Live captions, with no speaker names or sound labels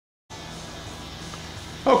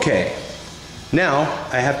Okay, now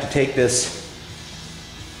I have to take this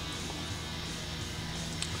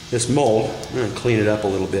mold. I'm going to clean it up a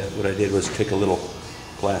little bit. What I did was take a little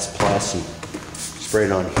glass plus and spray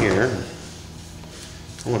it on here.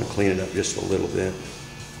 I want to clean it up just a little bit.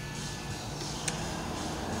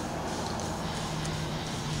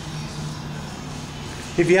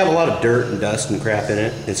 If you have a lot of dirt and dust and crap in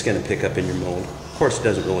it, it's going to pick up in your mold. Of course, it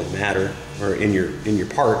doesn't really matter, or in your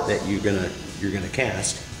part that you're gonna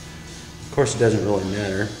cast. Of course, it doesn't really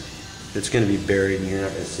matter. It's going to be buried, and you're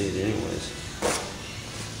not going to see it anyways.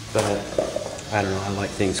 But I don't know. I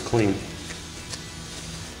like things clean,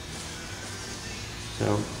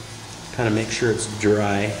 so kind of make sure it's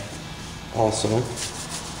dry. Also,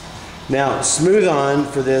 now smooth on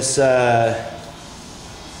for this.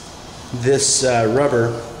 This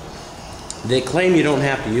rubber, they claim you don't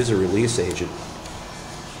have to use a release agent,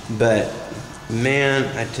 but man,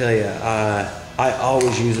 I tell you, I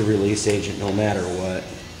always use a release agent no matter what.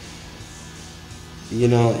 You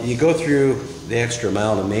know, you go through the extra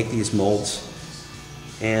mile to make these molds,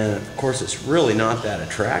 and of course it's really not that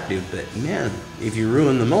attractive, but man, if you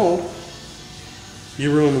ruin the mold,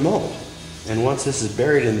 you ruin the mold. And once this is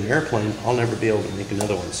buried in the airplane, I'll never be able to make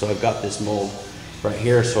another one. So I've got this mold right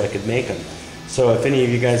here so I could make them. So if any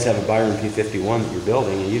of you guys have a Byron P51 that you're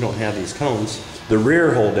building and you don't have these cones, the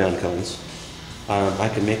rear hold down cones, I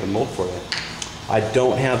can make a mold for you. I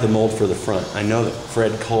don't have the mold for the front. I know that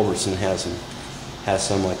Fred Culberson has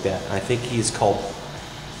some like that. I think he's called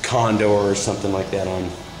Condor or something like that on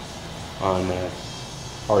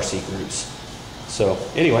RC groups. So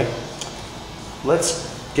anyway, let's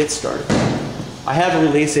get started. I have a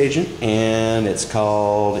release agent, and it's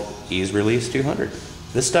called Ease Release 200.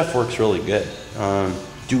 This stuff works really good.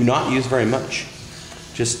 Do not use very much.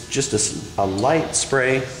 Just a light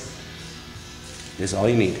spray is all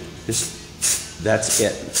you need. That's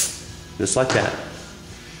it. Just like that.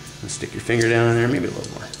 And stick your finger down in there, maybe a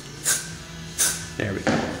little more. There we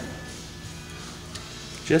go.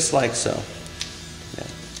 Just like so. Yeah.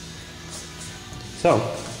 So,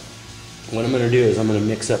 what I'm going to do is I'm going to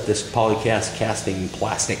mix up this polycast casting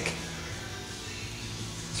plastic.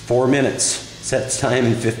 It's 4 minutes. Sets time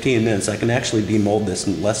in 15 minutes. I can actually demold this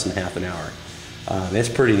in less than half an hour. It's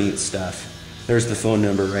pretty neat stuff. There's the phone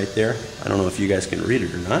number right there. I don't know if you guys can read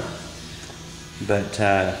it or not. But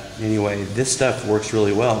anyway, this stuff works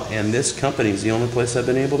really well, and this company is the only place I've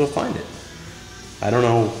been able to find it. I don't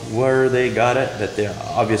know where they got it, but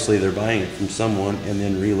obviously they're buying it from someone and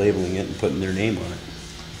then relabeling it and putting their name on it.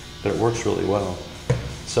 But it works really well.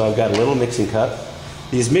 So I've got a little mixing cup.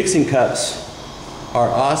 These mixing cups are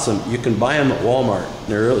awesome. You can buy them at Walmart.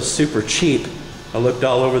 They're really super cheap. I looked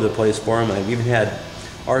all over the place for them. I've even had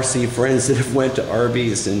RC friends that have went to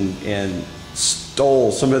Arby's and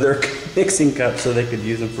stole some of their mixing cups so they could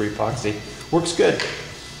use them for epoxy. Works good.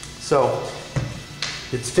 So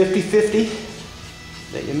it's 50-50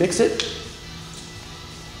 that you mix it.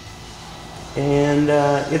 And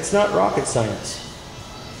it's not rocket science.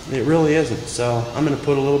 It really isn't. So I'm going to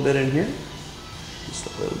put a little bit in here. Just a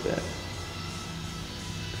little bit.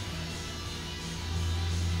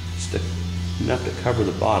 Just enough to cover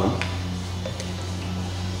the bottom.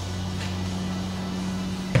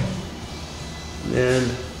 And then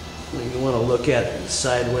when you want to look at it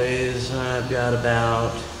sideways, I've got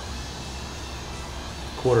about a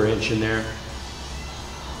 1/4 inch in there.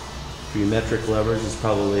 For your metric levers, it's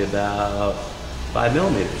probably about 5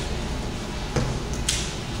 millimeters.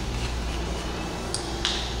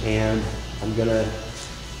 And I'm gonna,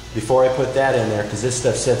 before I put that in there, because this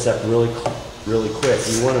stuff sets up really quick,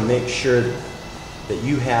 you want to make sure that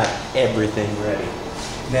you have everything ready.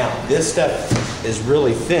 Now, this stuff is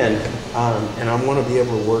really thin, and I want to be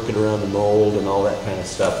able to work it around the mold and all that kind of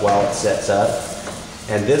stuff while it sets up.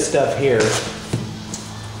 And this stuff here,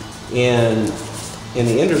 in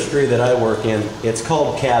the industry that I work in, it's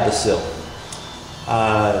called Cabasil.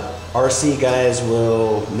 RC guys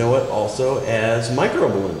will know it also as micro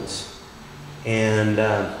balloons. And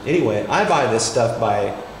anyway, I buy this stuff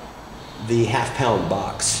by the half-pound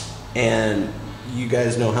box. And you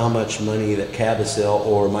guys know how much money that Cabasil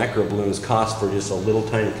or micro balloons cost for just a little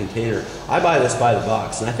tiny container. I buy this by the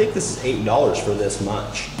box, and I think this is $8 for this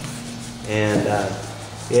much. And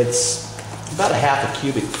it's about a ½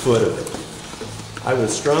 cubic foot of it. I would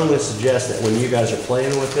strongly suggest that when you guys are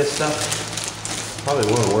playing with this stuff, probably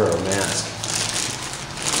want to wear a mask.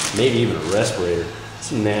 Maybe even a respirator. It's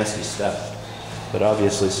some nasty stuff. But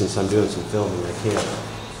obviously, since I'm doing some filming, I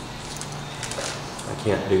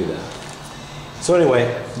can't do that. So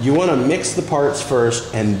anyway, you want to mix the parts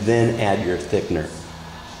first and then add your thickener.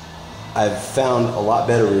 I've found a lot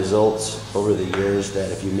better results over the years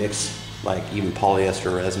that if you mix like even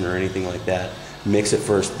polyester resin or anything like that, mix it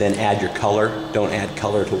first, then add your color. Don't add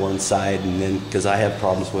color to one side and then, because I have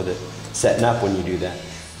problems with it setting up when you do that.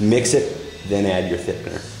 Mix it, then add your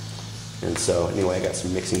thickener. And so anyway, I got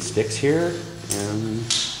some mixing sticks here and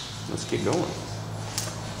let's get going.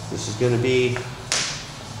 This is going to be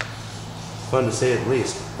fun to say at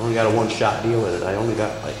least. I only got a one-shot deal with it. I only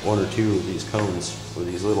got like one or two of these cones or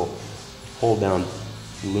these little hold-down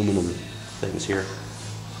aluminum things here.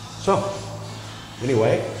 So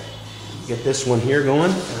anyway, get this one here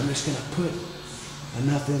going. I'm just going to put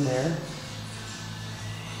enough in there.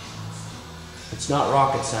 It's not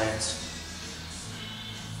rocket science.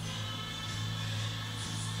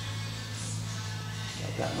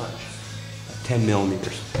 Not that much. 10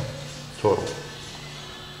 millimeters total.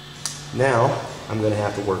 Now I'm going to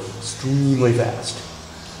have to work extremely fast.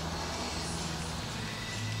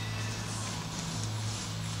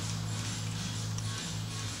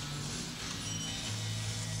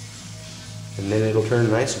 And then it'll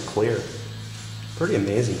turn nice and clear. Pretty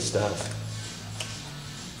amazing stuff.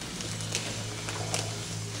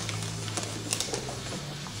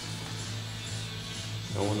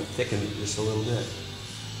 I want to thicken it just a little bit.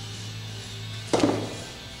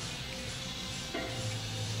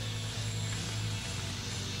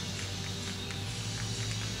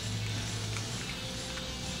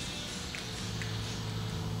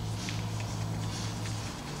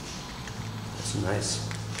 Some nice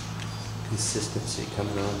consistency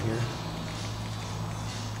coming on here.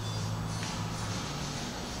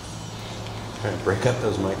 Trying to break up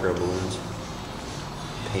those micro balloons.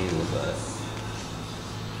 Pain in the butt.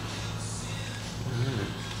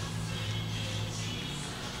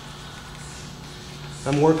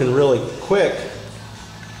 I'm working really quick,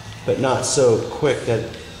 but not so quick that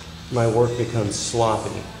my work becomes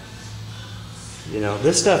sloppy. You know,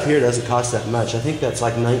 this stuff here doesn't cost that much. I think that's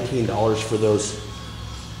like $19 for those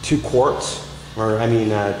 2 quarts, or I mean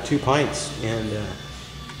 2 pints, and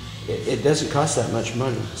it doesn't cost that much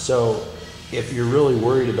money. So if you're really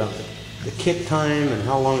worried about the kick time and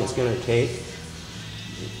how long it's going to take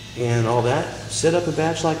and all that, set up a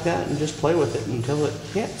batch like that and just play with it until it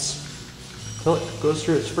hits, until it goes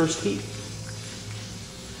through its first heat.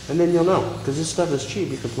 And then you'll know, because this stuff is cheap,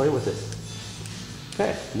 you can play with it.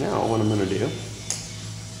 Okay, now what I'm going to do,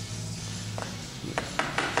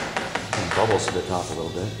 bubbles to the top a little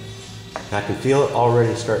bit. I can feel it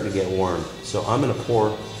already starting to get warm. So I'm going to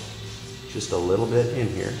pour just a little bit in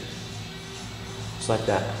here. Just like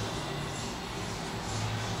that.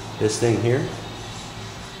 This thing here,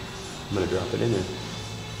 I'm going to drop it in there.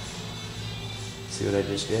 See what I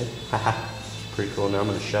just did? Haha, pretty cool. Now I'm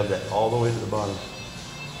going to shove that all the way to the bottom.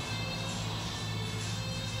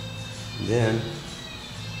 And then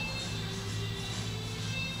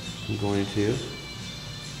I'm going to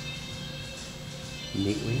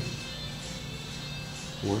neatly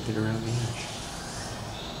work it around the edge.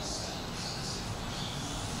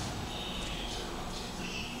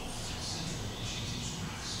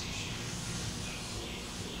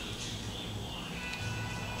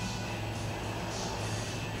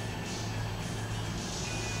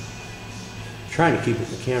 Trying to keep it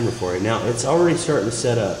in the camera for you. Now it's already starting to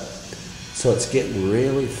set up, so it's getting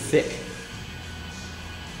really thick.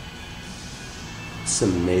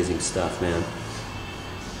 Some amazing stuff, man.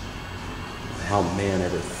 How man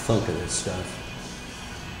ever thunk of this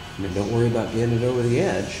stuff. I mean, don't worry about getting it over the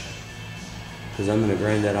edge, because I'm going to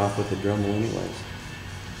grind that off with the Dremel anyways.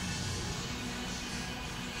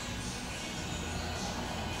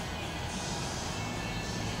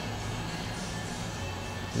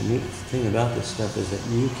 The neat thing about this stuff is that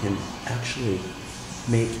you can actually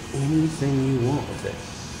make anything you want with it.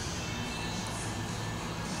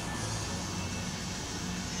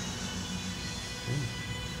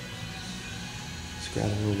 Grab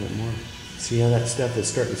a little bit more. See how that stuff is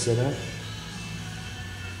starting to set up?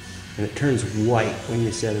 And it turns white when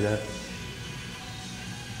you set it up.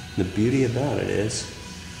 The beauty about it is,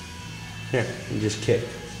 here, you just kick.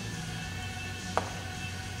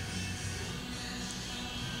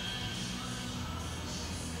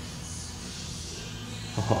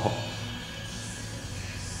 Oh.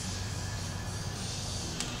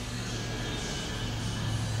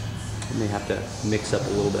 I may have to mix up a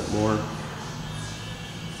little bit more.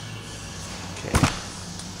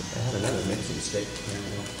 Another mixing stick here.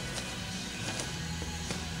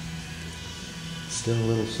 Still a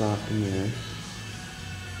little soft in there.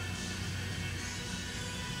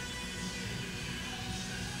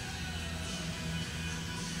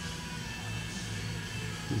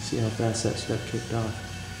 You see how fast that stuff kicked off.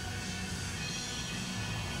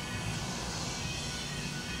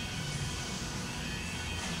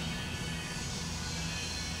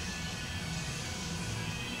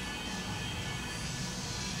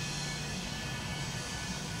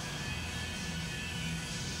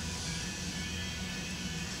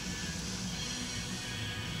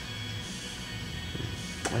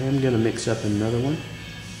 I am going to mix up another one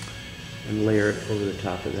and layer it over the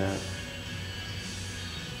top of that.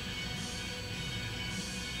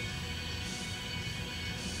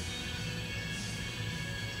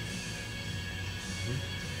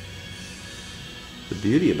 The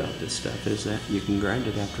beauty about this stuff is that you can grind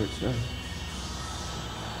it after it's done.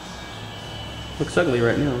 Looks ugly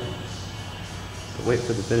right now, but wait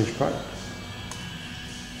for the finished product.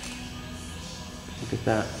 Look at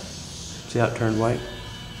that. See how it turned white?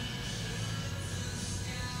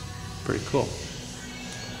 Pretty cool.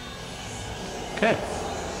 Okay.